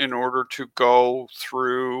requirement in order to go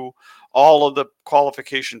through all of the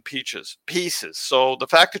qualification pieces. So the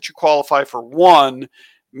fact that you qualify for one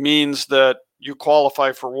means that you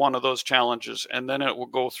qualify for one of those challenges, and then it will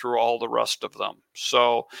go through all the rest of them.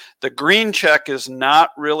 So the green check is not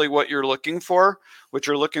really what you're looking for. What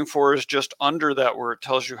you're looking for is just under that, where it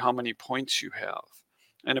tells you how many points you have.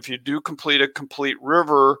 And if you do complete a complete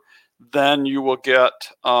river, then you will get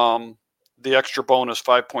the extra bonus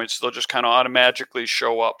 5 points. They'll just kind of automatically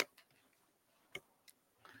show up.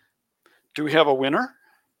 Do we have a winner?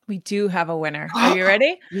 We do have a winner. Are you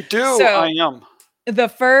ready? You do. So, I am. The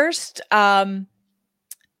first,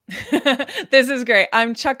 this is great.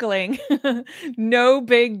 I'm chuckling. No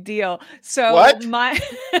big deal. So what?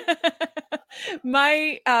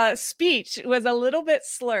 my speech was a little bit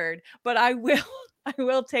slurred, but I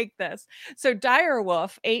will take this. So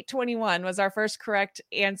Direwolf 821 was our first correct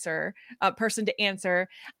answer, person to answer.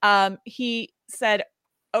 He said,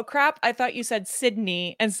 "Oh crap, I thought you said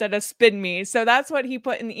Sydney instead of spin me." So that's what he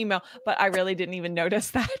put in the email, but I really didn't even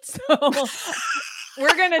notice that. So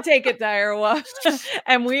we're going to take it, Direwolf,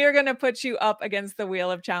 and we are going to put you up against the Wheel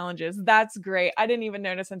of Challenges. That's great. I didn't even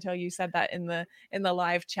notice until you said that in the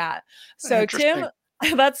live chat. So Tim,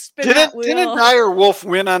 let's spin that wheel. Didn't Direwolf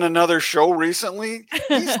win on another show recently?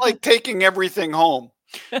 He's like taking everything home.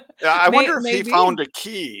 I wonder if he found a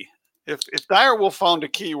key. If Direwolf found a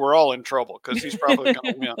key, we're all in trouble because he's probably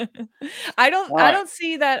going to win. I don't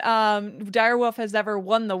see that Direwolf has ever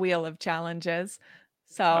won the Wheel of Challenges.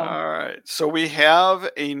 So, all right. So we have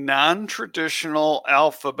a non-traditional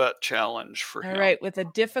alphabet challenge for him. All right, with a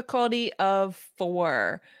difficulty of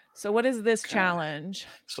 4. So what is this challenge?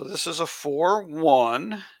 So this is a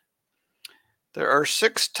 4-1. There are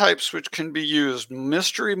 6 types which can be used.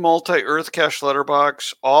 Mystery, multi, earth cache,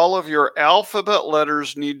 letterbox. All of your alphabet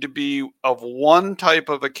letters need to be of one type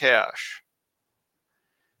of a cache.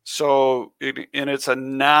 So, and it's a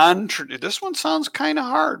this one sounds kind of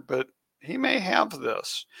hard, but he may have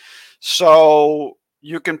this. So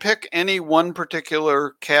you can pick any one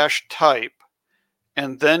particular cache type,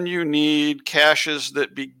 and then you need caches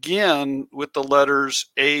that begin with the letters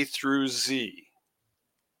A through Z.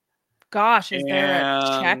 Gosh, is there a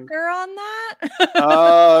checker on that?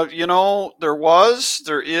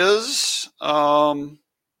 There is.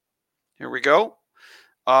 Here we go.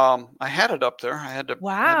 I had it up there. I had to.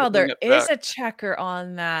 Wow, there is a checker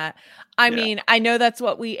on that. I mean, I know that's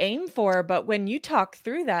what we aim for, but when you talk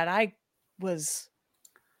through that, I was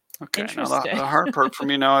interested. Now the hard part for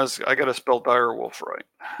me now is I got to spell direwolf right.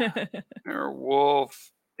 Direwolf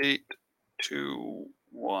 8, 2,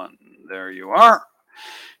 1. There you are.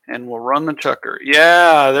 And we'll run the checker.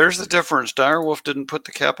 Yeah, there's the difference. Direwolf didn't put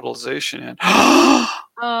the capitalization in. So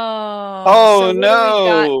no! What do we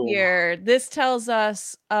got here? This tells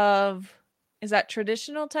us is that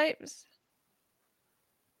traditional types?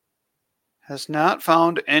 Has not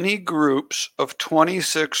found any groups of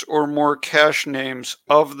 26 or more cache names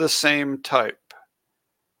of the same type.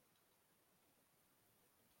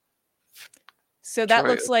 So that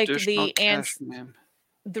looks like the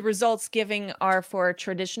results giving are for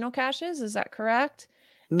traditional caches. Is that correct?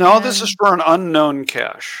 No, this is for an unknown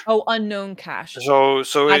cache. Oh, unknown cache. So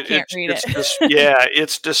I can't read it.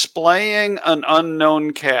 It's displaying an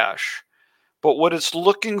unknown cache. But what it's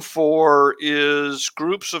looking for is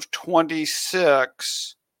groups of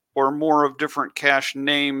 26 or more of different cache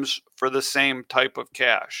names for the same type of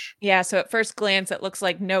cache. Yeah, so at first glance, it looks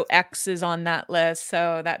like no X's on that list.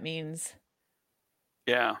 So that means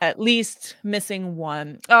at least missing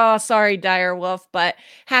 1. Oh, sorry, Direwolf, but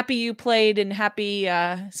happy you played and happy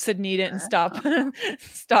Sydney didn't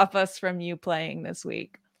stop us from you playing this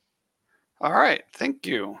week. All right. Thank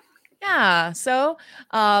you. Yeah. So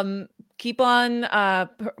keep on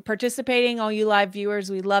participating, all you live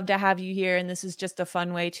viewers. We love to have you here, and this is just a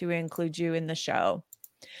fun way to include you in the show.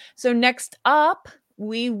 So next up,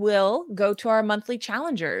 we will go to our monthly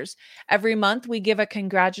challengers. Every month, we give a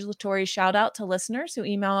congratulatory shout out to listeners who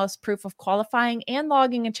email us proof of qualifying and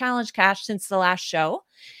logging a challenge cache since the last show.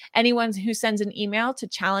 Anyone who sends an email to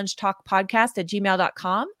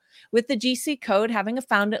challengetalkpodcast@gmail.com with the GC code having a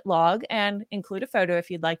found it log and include a photo if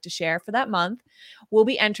you'd like to share for that month, will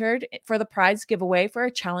be entered for the prize giveaway for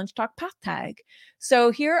a Challenge Talk path tag.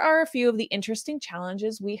 So here are a few of the interesting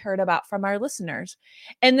challenges we heard about from our listeners.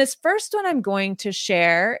 And this first one I'm going to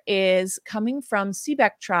share is coming from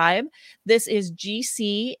Seebeck Tribe. This is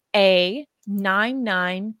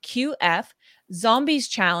GCA99QF. Zombies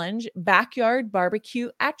Challenge Backyard Barbecue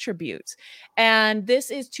Attributes. And this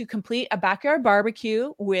is to complete a backyard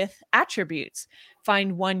barbecue with attributes.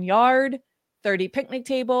 Find 1 yard, 30 picnic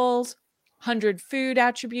tables, 100 food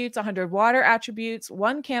attributes, 100 water attributes,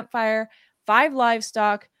 1 campfire, 5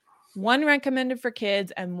 livestock, 1 recommended for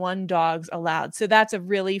kids, and 1 dogs allowed. So that's a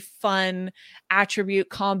really fun attribute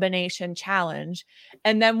combination challenge.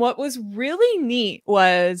 And then what was really neat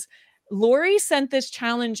was Lori sent this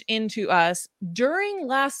challenge in to us during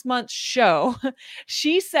last month's show.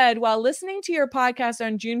 She said, while listening to your podcast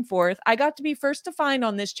on June 4th, I got to be first to find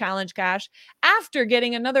on this challenge cache after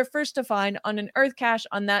getting another first to find on an earth cache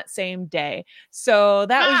on that same day. So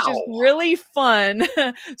that was just really fun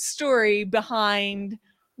story behind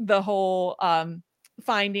the whole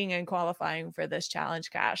finding and qualifying for this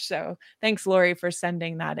challenge cache. So thanks, Lori, for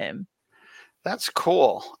sending that in. That's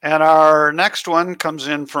cool. And our next one comes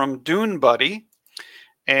in from Dune Buddy,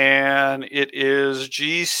 and it is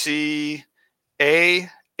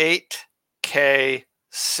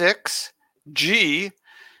GCA8K6G,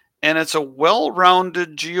 and it's a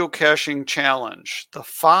well-rounded geocaching challenge, the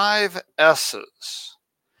 5 S's.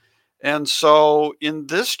 And so in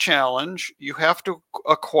this challenge, you have to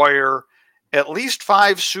acquire at least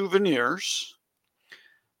 5 souvenirs,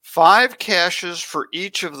 5 caches for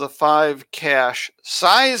each of the 5 cache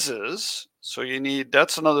sizes. So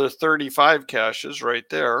that's another 35 caches right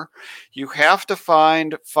there. You have to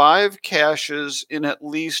find 5 caches in at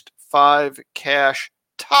least 5 cache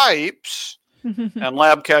types. And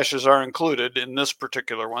lab caches are included in this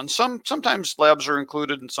particular one. Sometimes labs are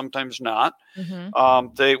included and sometimes not.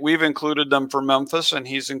 We've included them for Memphis, and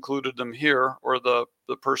he's included them here, or the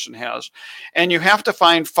person has. And you have to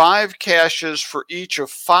find 5 caches for each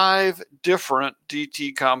of 5 different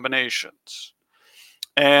DT combinations.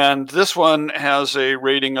 And this one has a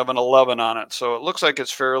rating of an 11 on it, so it looks like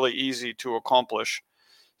it's fairly easy to accomplish.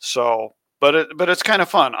 So, but it's kind of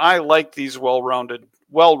fun. I like these well-rounded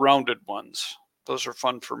ones. Those are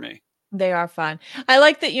fun for me. They are fun. I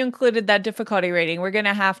like that you included that difficulty rating. We're going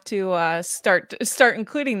to have to start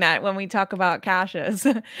including that when we talk about caches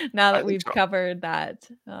now that we've covered that.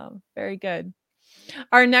 Very good.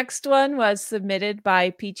 Our next one was submitted by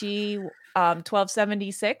Peachy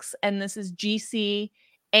 1276, and this is GC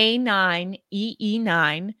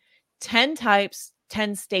A9EE9, 10 types,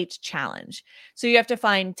 10 states challenge. So you have to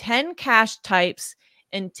find 10 cache types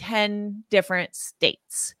in 10 different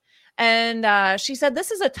states. And she said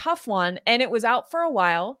this is a tough one, and it was out for a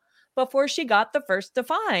while before she got the first to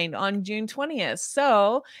find on June 20th.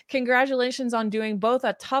 So congratulations on doing both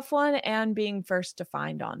a tough one and being first to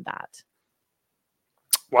find on that.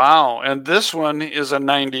 Wow. And this one is a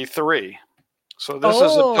 93. So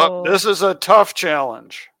this is a tough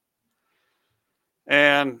challenge.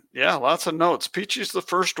 And yeah, lots of notes. Peachy's the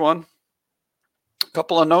first one. A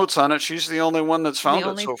couple of notes on it. She's the only one that's found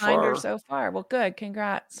it so far. So far. Well, good.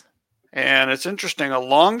 Congrats. And it's interesting. A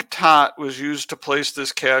long tot was used to place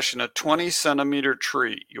this cache in a 20-centimeter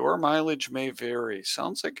tree. Your mileage may vary.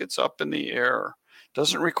 Sounds like it's up in the air.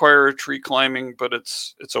 Doesn't require a tree climbing, but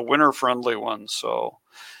it's a winter-friendly one. So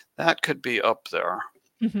that could be up there.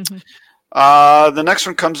 The next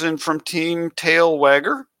one comes in from Team Tail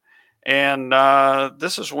Wagger. And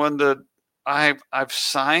this is one that I've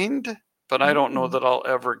signed, but I don't know that I'll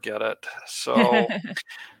ever get it. So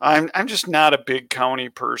I'm just not a big county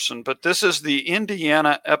person, but this is the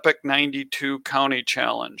Indiana Epic 92 County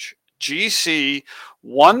Challenge, GC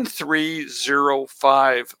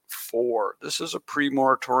 13054. This is a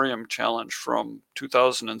pre-moratorium challenge from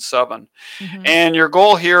 2007. And your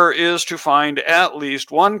goal here is to find at least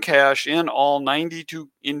one cache in all 92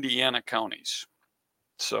 Indiana counties.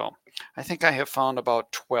 So I think I have found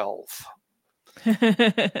about 12.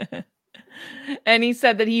 And he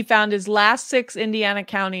said that he found his last 6 Indiana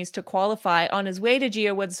counties to qualify on his way to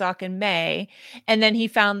GeoWoodstock in May. And then he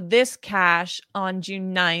found this cache on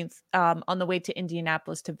June 9th on the way to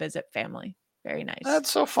Indianapolis to visit family. Very nice. That's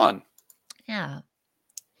so fun. Yeah.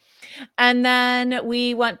 And then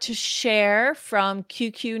we want to share from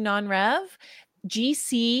QQ Non-Rev,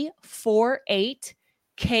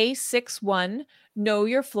 GC48K61, Know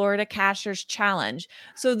Your Florida Cachers Challenge.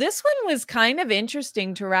 So this one was kind of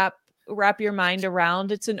interesting to wrap your mind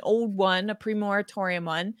around. It's an old one, a pre-moratorium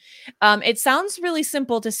one. It sounds really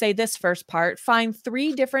simple to say this first part. Find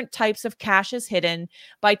 3 different types of caches hidden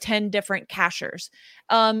by 10 different cachers.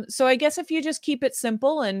 So I guess if you just keep it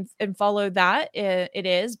simple and follow that, it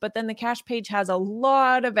is. But then the cache page has a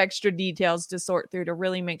lot of extra details to sort through to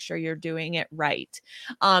really make sure you're doing it right.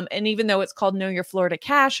 And even though it's called Know Your Florida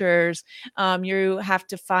Cachers, you have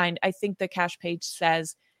to find, I think the cache page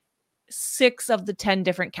says 6 of the 10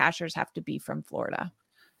 different cachers have to be from Florida.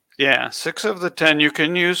 Yeah, 6 of the 10 you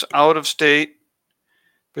can use out of state,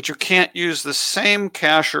 but you can't use the same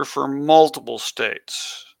cacher for multiple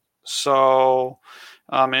states. So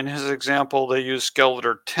in his example, they use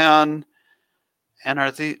Skeletor 10.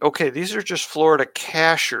 And these are just Florida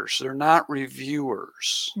cachers. They're not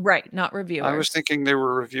reviewers. Right, not reviewers. I was thinking they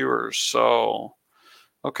were reviewers. So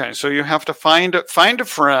okay, so you have to find a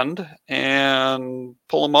friend and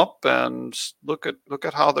pull them up and look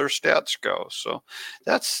at how their stats go. So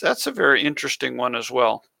that's a very interesting one as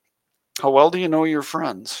well. How well do you know your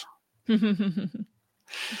friends?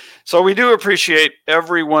 So we do appreciate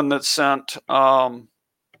everyone that sent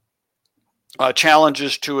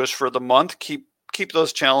challenges to us for the month. Keep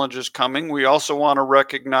those challenges coming. We also want to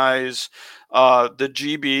recognize the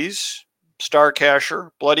GBs, Star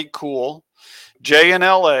Cacher, Bloody Cool, Jay in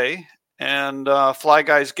LA, and Fly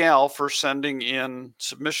Guys Gal for sending in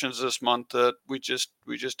submissions this month that we just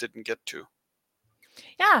didn't get to.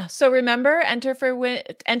 Yeah. So remember, enter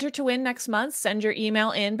to win next month. Send your email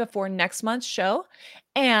in before next month's show.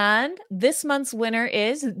 And this month's winner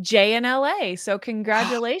is Jay in LA. So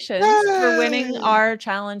congratulations for winning our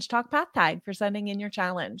challenge. Talk Path Tag for sending in your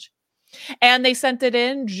challenge. And they sent it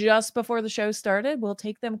in just before the show started. We'll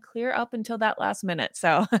take them clear up until that last minute.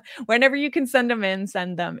 So whenever you can send them in,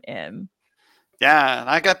 send them in. Yeah, and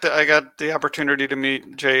I got the opportunity to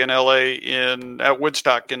meet Jay in LA at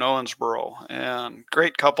Woodstock in Owensboro, and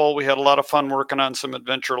great couple. We had a lot of fun working on some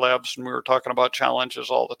adventure labs, and we were talking about challenges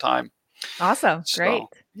all the time. Awesome. Great.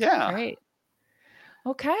 Yeah. Great.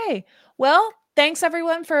 Okay. Well, thanks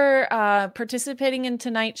everyone for participating in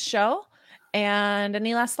tonight's show. And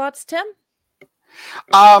any last thoughts, Tim?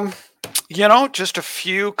 Just a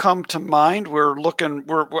few come to mind.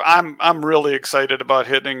 I'm really excited about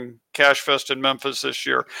hitting Cash Fest in Memphis this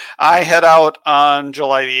year. I head out on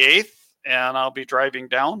July the 8th, and I'll be driving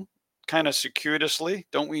down kind of circuitously.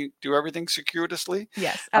 Don't we do everything circuitously?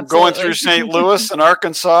 Yes, absolutely. I'm going through St. Louis and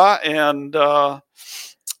Arkansas, and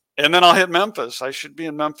then I'll hit Memphis. I should be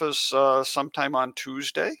in Memphis sometime on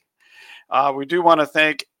Tuesday. We do want to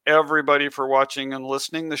thank everybody for watching and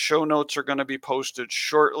listening. The show notes are going to be posted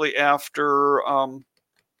shortly after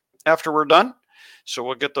we're done. So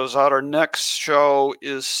we'll get those out. Our next show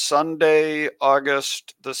is Sunday,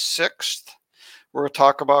 August the 6th. We're going to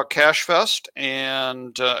talk about Cash Fest.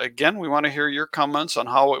 And again, we want to hear your comments on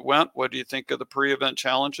how it went. What do you think of the pre-event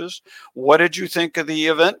challenges? What did you think of the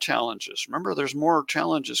event challenges? Remember, there's more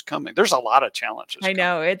challenges coming. There's a lot of challenges. I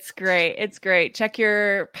know. It's great. It's great. Check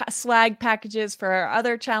your swag packages for our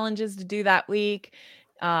other challenges to do that week.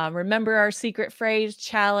 Remember our secret phrase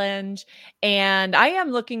challenge. And I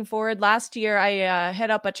am looking forward. Last year, I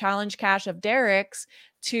hit up a challenge cache of Derek's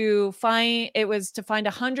to find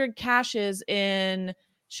 100 caches in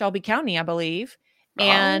Shelby County, I believe.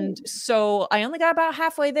 And so I only got about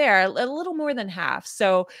halfway there, a little more than half.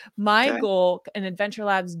 So my goal, and Adventure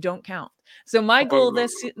Labs don't count. So my goal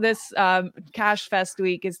this Cache Fest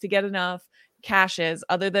week is to get enough caches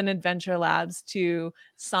other than Adventure Labs to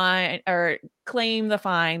sign or claim the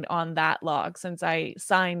find on that log claim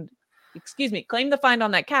the find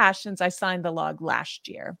on that cache since I signed the log last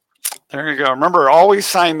year. There you go. Remember, always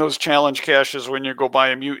sign those challenge caches when you go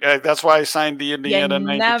buy them. That's why I signed the Indiana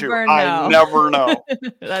 92. I never know.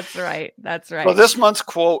 That's right. Well, this month's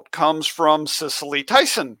quote comes from Cicely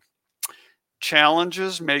Tyson.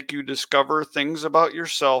 Challenges make you discover things about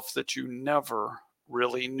yourself that you never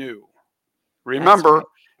really knew. Remember,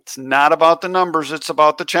 It's not about the numbers. It's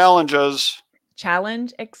about the challenges.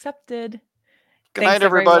 Challenge accepted. Good night,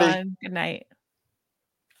 everybody. Everyone. Good night.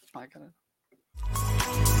 I got it.